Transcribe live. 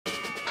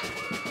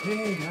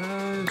Hey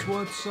guys,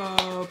 what's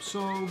up?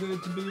 So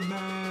good to be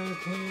back.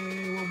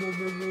 Hey, whoa,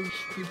 good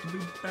to be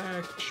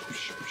back.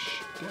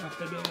 Gap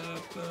it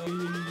up.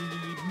 You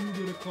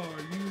get a car,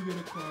 you get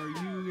a car,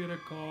 you get a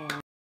car.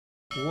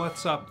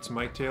 What's up? It's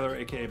Mike Taylor,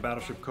 aka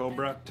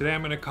BattleshipCobra. Today I'm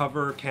going to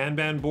cover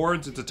Kanban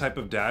boards. It's a type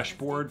of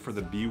dashboard for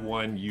the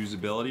B1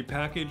 usability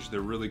package.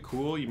 They're really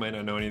cool. You might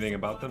not know anything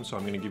about them, so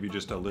I'm going to give you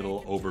just a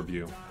little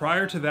overview.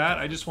 Prior to that,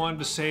 I just wanted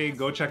to say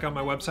go check out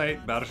my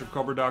website,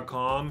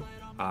 BattleshipCobra.com.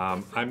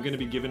 I'm going to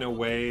be giving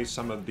away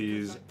some of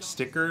these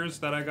stickers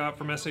that I got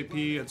from SAP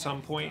at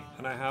some point,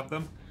 and I have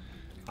them.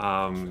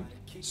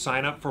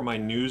 Sign up for my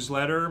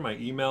newsletter, my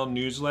email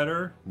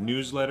newsletter,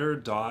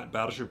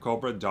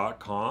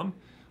 newsletter.battleshipcobra.com.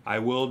 I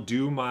will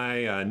do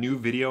my new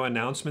video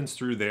announcements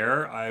through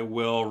there. I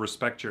will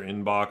respect your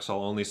inbox.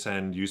 I'll only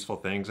send useful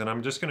things, and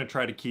I'm just going to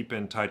try to keep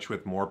in touch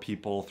with more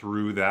people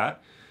through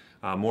that.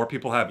 More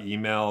people have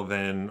email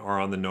than are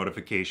on the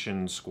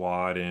notification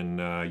squad in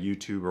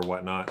YouTube or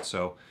whatnot,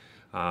 so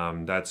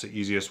that's the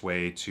easiest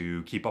way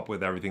to keep up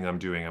with everything I'm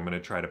doing. I'm going to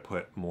try to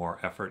put more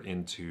effort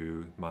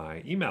into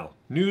my email.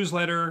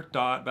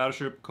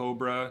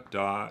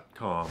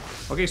 Newsletter.battleshipcobra.com.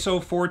 Okay, so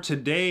for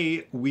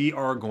today, we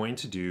are going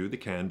to do the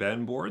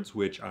Kanban boards,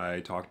 which I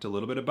talked a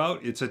little bit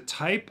about. It's a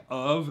type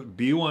of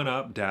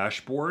B1UP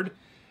dashboard,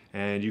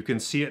 and you can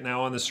see it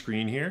now on the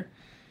screen here.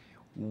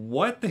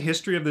 What the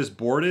history of this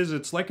board is,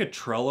 it's like a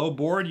Trello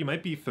board. You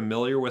might be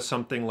familiar with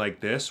something like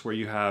this, where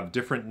you have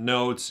different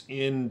notes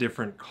in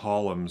different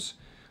columns.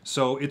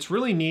 So it's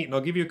really neat, and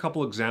I'll give you a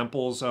couple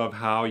examples of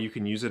how you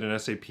can use it in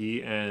SAP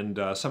and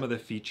some of the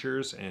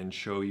features, and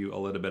show you a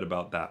little bit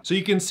about that. So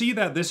you can see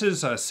that this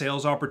is a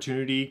sales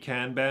opportunity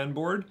Kanban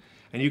board,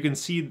 and you can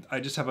see I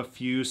just have a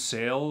few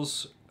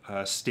sales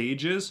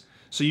stages.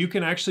 So you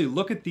can actually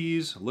look at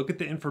these, look at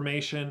the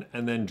information,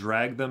 and then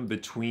drag them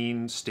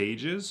between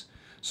stages.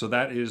 So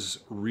that is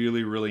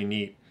really, really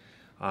neat.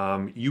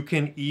 You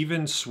can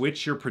even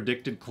switch your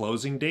predicted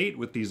closing date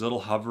with these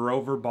little hover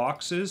over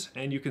boxes,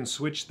 and you can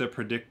switch the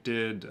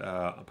predicted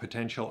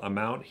potential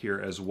amount here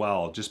as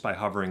well, just by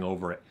hovering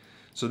over it.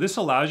 So this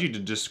allows you to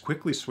just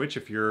quickly switch.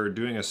 If you're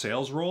doing a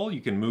sales role,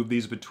 you can move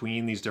these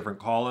between these different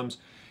columns.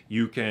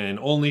 You can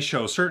only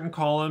show certain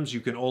columns. You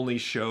can only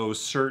show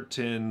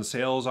certain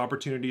sales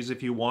opportunities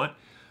if you want.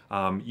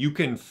 You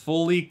can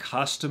fully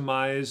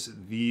customize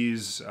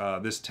these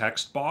this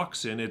text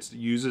box, and it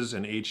uses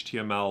an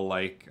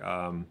HTML-like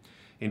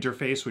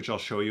interface, which I'll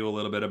show you a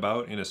little bit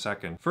about in a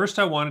second. First,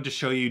 I wanted to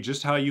show you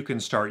just how you can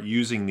start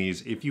using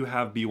these if you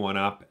have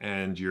B1UP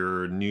and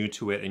you're new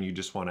to it and you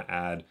just want to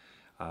add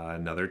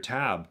another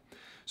tab.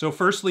 So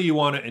firstly, you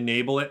want to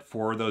enable it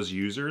for those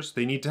users.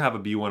 They need to have a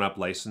B1UP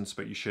license,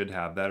 but you should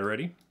have that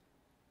already.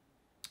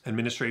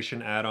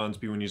 Administration, add-ons,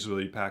 B1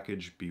 usability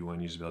package,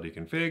 B1 usability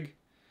config.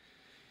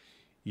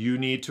 You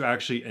need to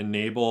actually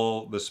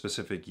enable the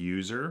specific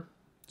user.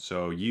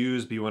 So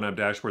use B1UP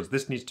dashboards.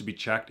 This needs to be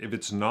checked. If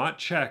it's not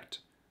checked,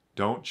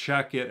 don't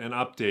check it and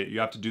update. You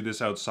have to do this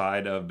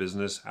outside of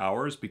business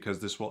hours, because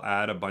this will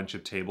add a bunch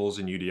of tables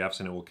and UDFs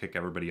and it will kick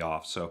everybody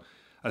off. So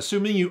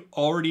assuming you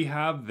already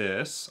have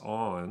this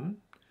on,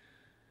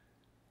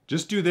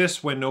 just do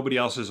this when nobody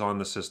else is on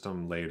the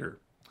system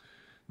later.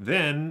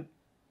 Then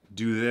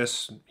do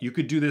this. You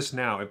could do this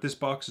now. If this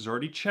box is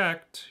already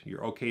checked,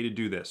 you're okay to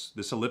do this.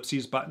 This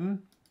ellipses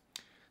button,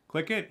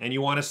 click it, and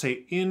you want to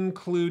say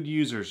include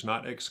users,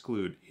 not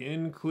exclude.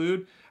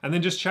 Include, and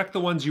then just check the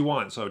ones you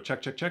want. So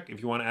check, check, check.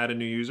 If you want to add a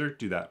new user,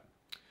 do that.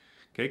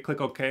 Okay,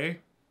 click OK.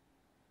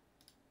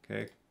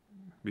 Okay,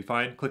 be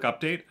fine. Click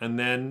update, and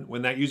then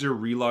when that user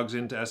relogs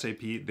into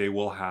SAP, they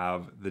will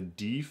have the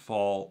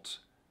default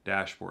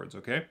dashboards,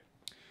 okay?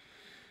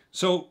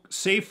 So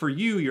say for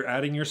you, you're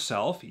adding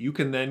yourself. You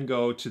can then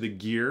go to the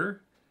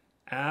gear,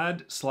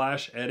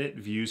 add/edit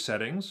view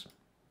settings.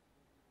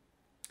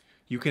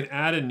 You can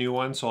add a new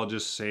one. So I'll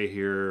just say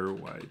here,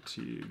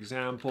 YT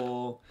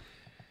example.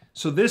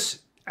 So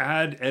this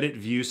add edit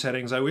view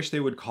settings, I wish they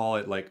would call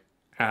it like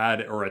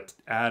add or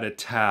add a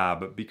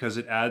tab, because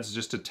it adds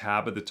just a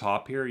tab at the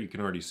top here. You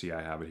can already see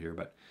I have it here,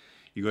 but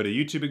you go to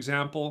YouTube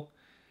example,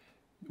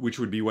 which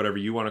would be whatever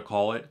you want to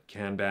call it,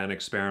 Kanban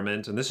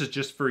experiment. And this is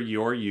just for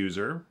your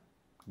user.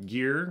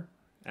 Gear,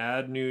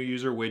 add new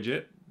user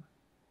widget.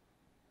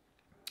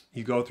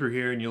 You go through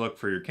here and you look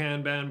for your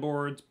Kanban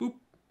boards, boop.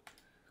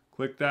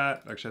 Click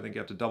that. Actually, I think you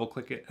have to double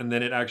click it, and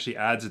then it actually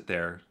adds it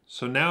there.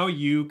 So now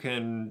you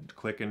can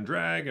click and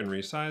drag and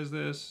resize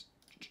this.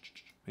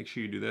 Make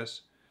sure you do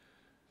this.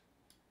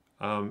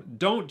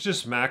 Don't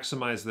just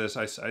maximize this.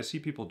 I see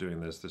people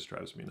doing this. This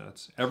drives me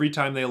nuts. Every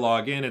time they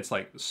log in, it's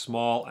like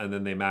small, and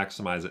then they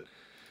maximize it.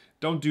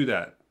 Don't do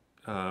that.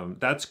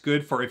 That's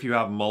good for if you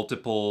have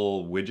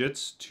multiple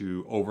widgets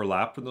to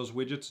overlap from those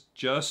widgets.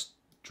 Just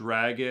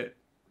drag it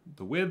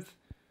the width,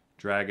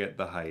 drag it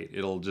the height.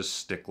 It'll just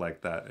stick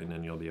like that, and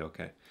then you'll be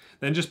okay.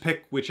 Then just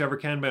pick whichever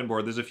Kanban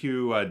board. There's a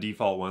few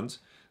default ones.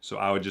 So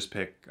I would just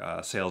pick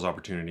sales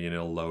opportunity, and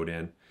it'll load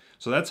in.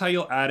 So that's how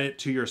you'll add it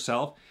to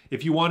yourself.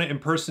 If you want to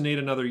impersonate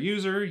another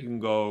user, you can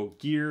go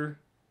gear,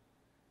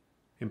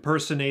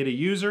 impersonate a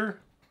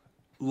user,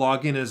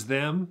 log in as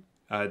them,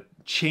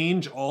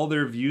 change all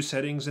their view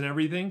settings and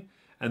everything,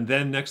 and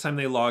then next time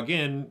they log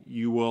in,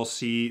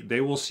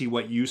 they will see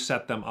what you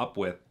set them up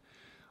with.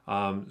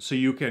 So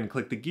you can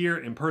click the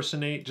gear,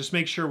 impersonate. Just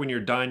make sure when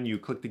you're done, you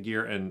click the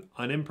gear and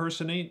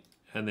unimpersonate,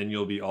 and then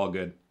you'll be all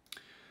good.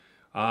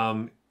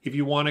 If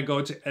you want to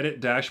go to edit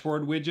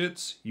dashboard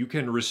widgets, you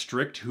can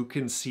restrict who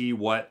can see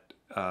what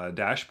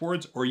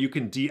dashboards, or you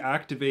can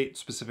deactivate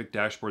specific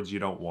dashboards you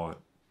don't want.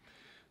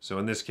 So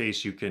in this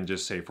case, you can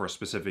just say for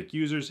specific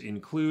users,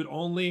 include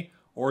only,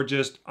 or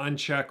just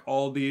uncheck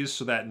all these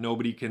so that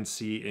nobody can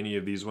see any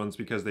of these ones,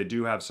 because they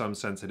do have some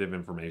sensitive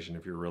information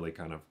if you're really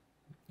kind of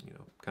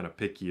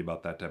picky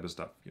about that type of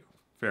stuff.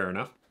 Fair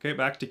enough. Okay,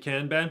 back to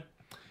Kanban.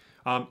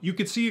 You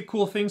could see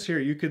cool things here.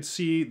 You could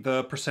see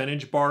the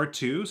percentage bar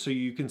too, so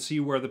you can see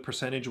where the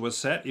percentage was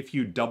set. If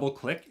you double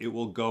click, it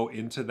will go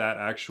into that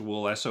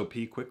actual SOP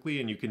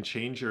quickly, and you can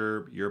change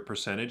your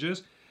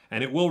percentages,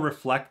 and it will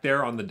reflect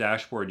there on the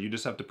dashboard. You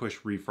just have to push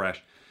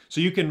refresh.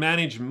 So you can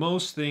manage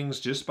most things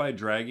just by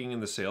dragging in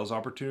the sales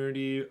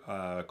opportunity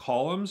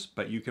columns,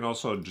 but you can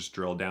also just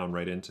drill down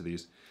right into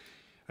these.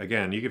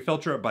 Again, you can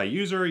filter it by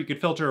user. You could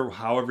filter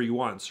however you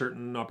want.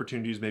 Certain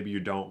opportunities maybe you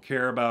don't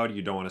care about,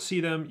 you don't want to see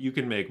them. You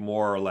can make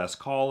more or less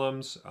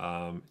columns.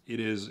 It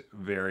is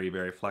very,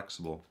 very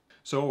flexible.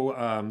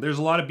 So there's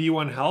a lot of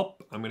B1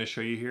 help. I'm going to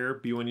show you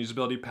here. B1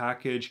 usability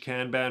package,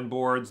 Kanban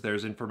boards.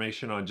 There's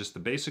information on just the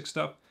basic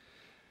stuff.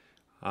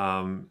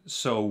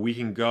 So we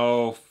can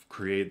go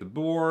create the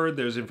board.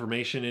 There's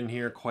information in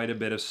here, quite a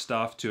bit of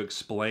stuff to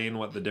explain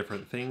what the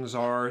different things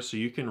are. So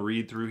you can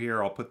read through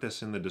here. I'll put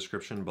this in the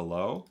description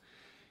below.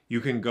 You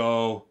can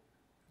go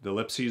the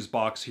ellipses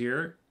box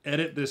here,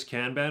 edit this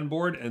Kanban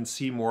board and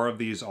see more of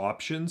these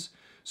options.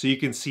 So you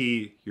can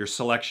see your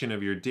selection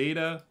of your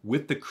data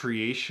with the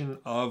creation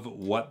of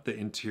what the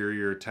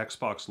interior text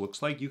box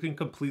looks like. You can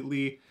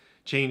completely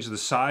change the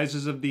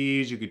sizes of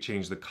these. You could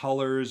change the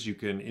colors. You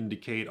can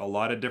indicate a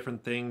lot of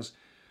different things.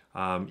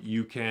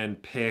 You can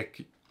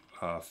pick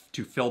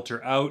to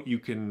filter out. You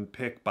can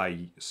pick by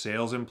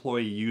sales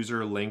employee,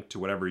 user, link to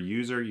whatever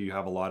user. You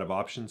have a lot of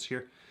options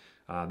here.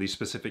 These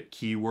specific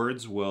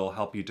keywords will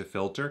help you to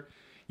filter.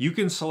 You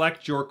can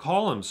select your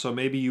columns. So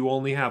maybe you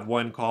only have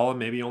one column,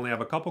 maybe you only have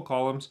a couple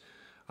columns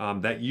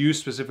that you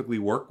specifically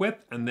work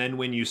with. And then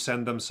when you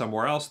send them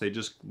somewhere else, they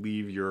just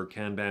leave your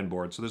Kanban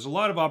board. So there's a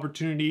lot of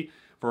opportunity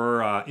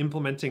for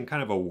implementing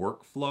kind of a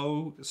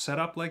workflow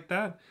setup like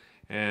that.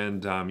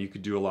 And you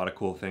could do a lot of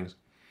cool things.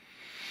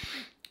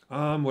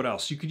 What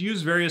else? You could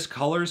use various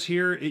colors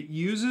here. It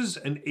uses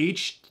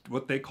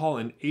what they call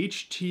an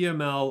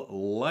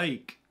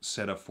HTML-like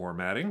set of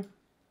formatting.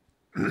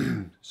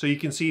 So you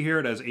can see here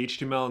it has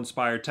HTML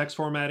inspired text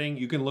formatting.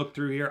 You can look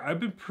through here. I've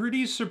been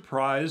pretty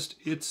surprised.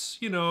 It's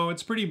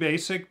pretty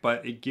basic,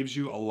 but it gives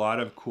you a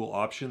lot of cool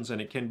options, and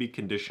it can be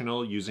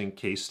conditional using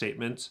case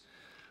statements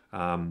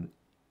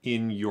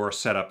in your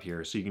setup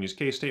here. So you can use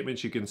case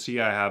statements. You can see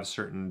I have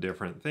certain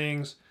different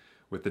things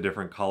with the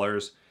different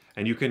colors,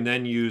 and you can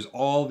then use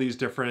all these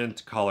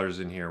different colors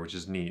in here, which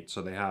is neat.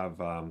 So they have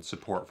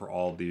support for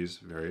all these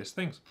various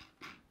things.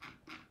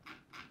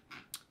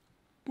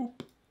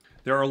 Boop.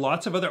 There are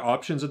lots of other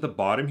options at the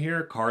bottom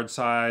here, card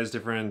size,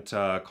 different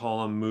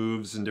column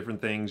moves and different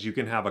things. You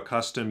can have a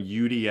custom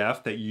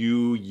UDF that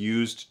you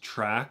use to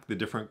track the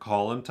different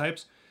column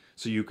types.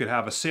 So you could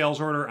have a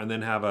sales order and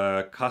then have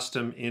a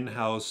custom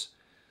in-house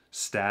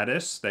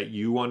status that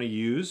you want to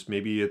use.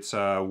 Maybe it's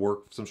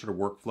some sort of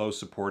workflow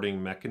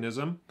supporting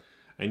mechanism.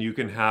 And you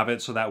can have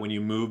it so that when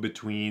you move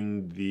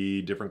between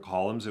the different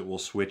columns, it will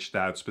switch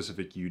that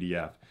specific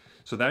UDF.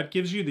 So that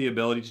gives you the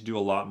ability to do a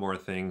lot more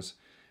things.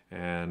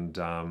 And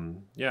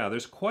yeah,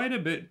 there's quite a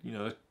bit,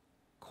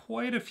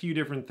 quite a few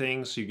different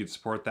things. So you could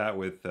support that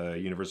with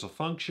universal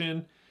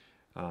function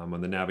on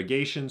the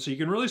navigation. So you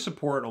can really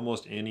support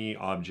almost any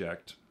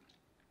object.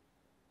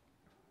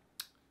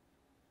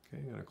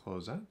 Okay, I'm going to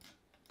close that.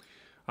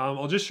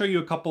 I'll just show you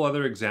a couple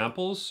other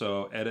examples.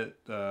 So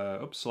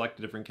select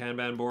a different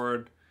Kanban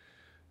board.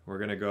 We're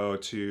going to go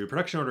to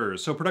production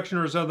orders. So production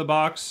orders out of the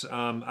box.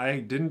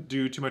 I didn't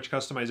do too much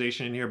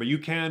customization in here, but you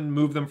can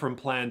move them from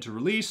planned to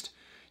released.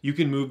 You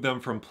can move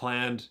them from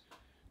planned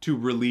to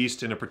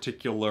released in a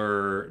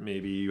particular,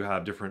 maybe you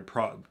have different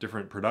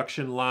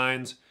production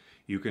lines.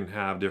 You can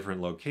have different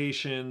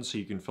locations, so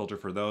you can filter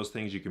for those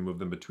things. You can move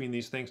them between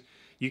these things.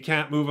 You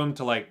can't move them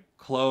to like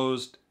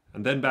closed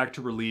and then back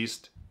to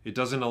released. It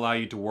doesn't allow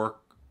you to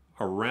work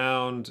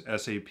around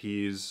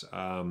SAP's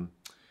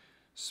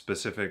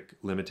specific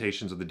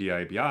limitations of the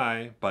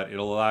DIBI, but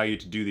it'll allow you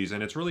to do these.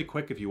 And it's really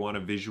quick if you want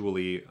to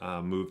visually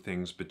move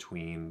things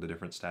between the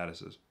different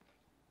statuses.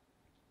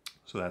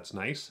 So that's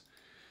nice.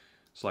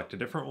 Select a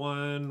different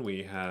one.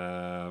 We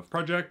have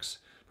projects.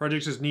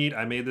 Projects is neat.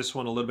 I made this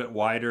one a little bit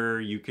wider.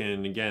 You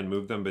can, again,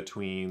 move them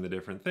between the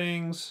different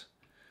things.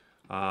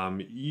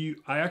 You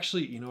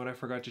know what I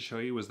forgot to show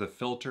you was the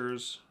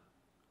filters.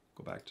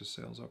 Go back to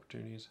sales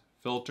opportunities.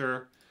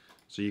 Filter.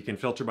 So you can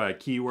filter by a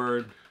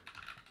keyword.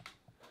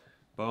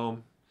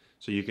 Boom.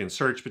 So you can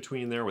search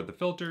between there with the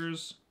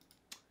filters.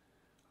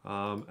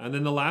 And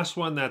then the last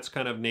one that's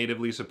kind of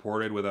natively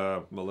supported with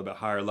a little bit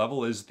higher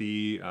level is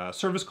the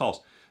service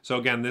calls. So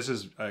again, this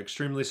is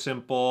extremely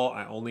simple.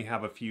 I only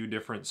have a few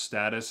different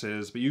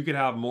statuses, but you could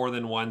have more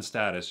than one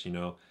status, you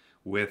know,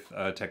 with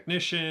a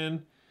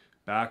technician,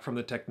 back from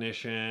the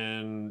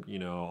technician, you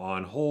know,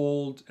 on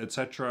hold,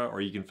 etc.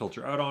 Or you can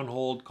filter out on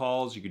hold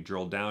calls. You could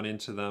drill down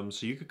into them.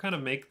 So you could kind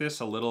of make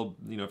this a little,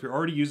 you know, if you're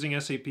already using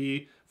SAP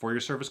for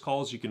your service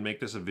calls, you can make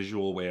this a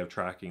visual way of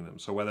tracking them.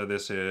 So whether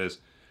this is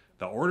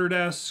the order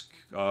desk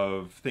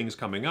of things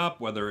coming up,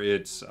 whether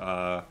it's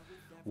a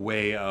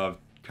way of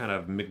kind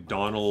of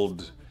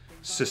McDonald's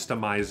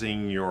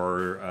systemizing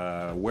your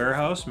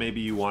warehouse.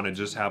 Maybe you want to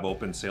just have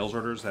open sales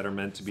orders that are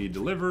meant to be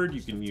delivered.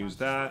 You can use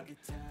that.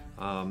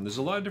 There's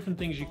a lot of different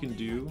things you can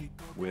do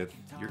with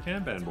your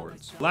Kanban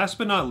boards. Last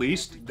but not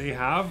least, they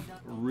have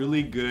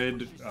really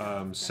good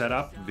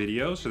setup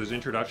videos. So there's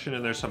introduction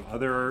and there's some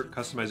other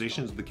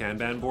customizations of the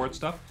Kanban board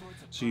stuff.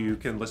 So you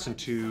can listen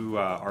to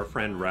our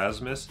friend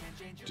Rasmus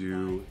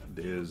do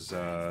his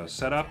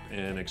setup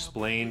and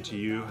explain to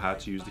you how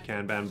to use the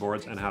Kanban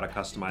boards and how to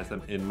customize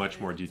them in much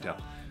more detail.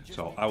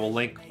 So I will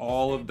link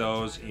all of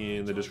those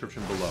in the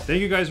description below.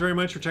 Thank you guys very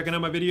much for checking out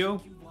my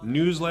video.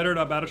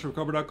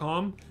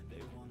 Newsletter.BattleshipCobra.com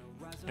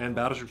and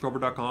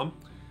BattleshipCobra.com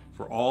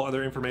for all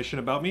other information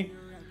about me.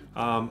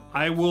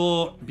 I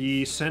will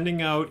be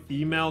sending out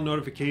email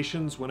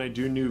notifications when I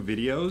do new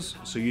videos,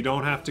 so you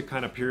don't have to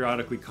kind of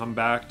periodically come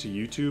back to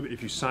YouTube.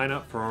 If you sign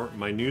up for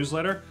my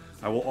newsletter,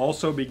 I will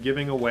also be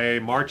giving away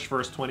March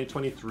 1st,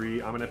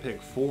 2023. I'm gonna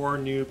pick 4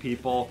 new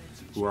people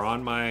who are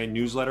on my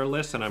newsletter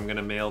list, and I'm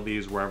gonna mail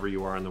these wherever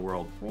you are in the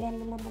world.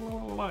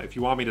 If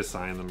you want me to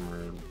sign them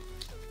or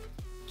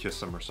kiss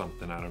them or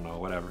something, I don't know,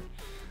 whatever.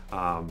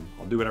 I'll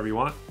do whatever you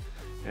want.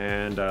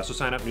 And so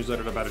sign up,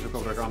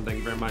 newsletter.BattleshipCobra.com. Thank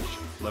you very much.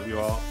 Love you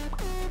all.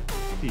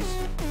 Peace.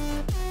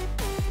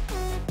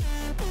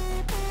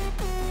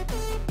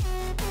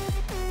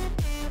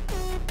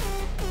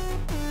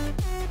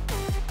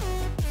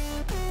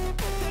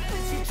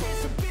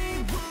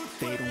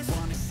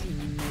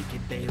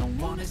 They don't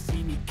wanna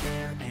see me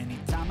care.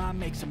 Anytime I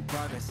make some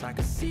progress, I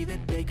can see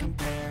that they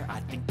compare. I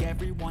think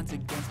everyone's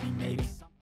against me, maybe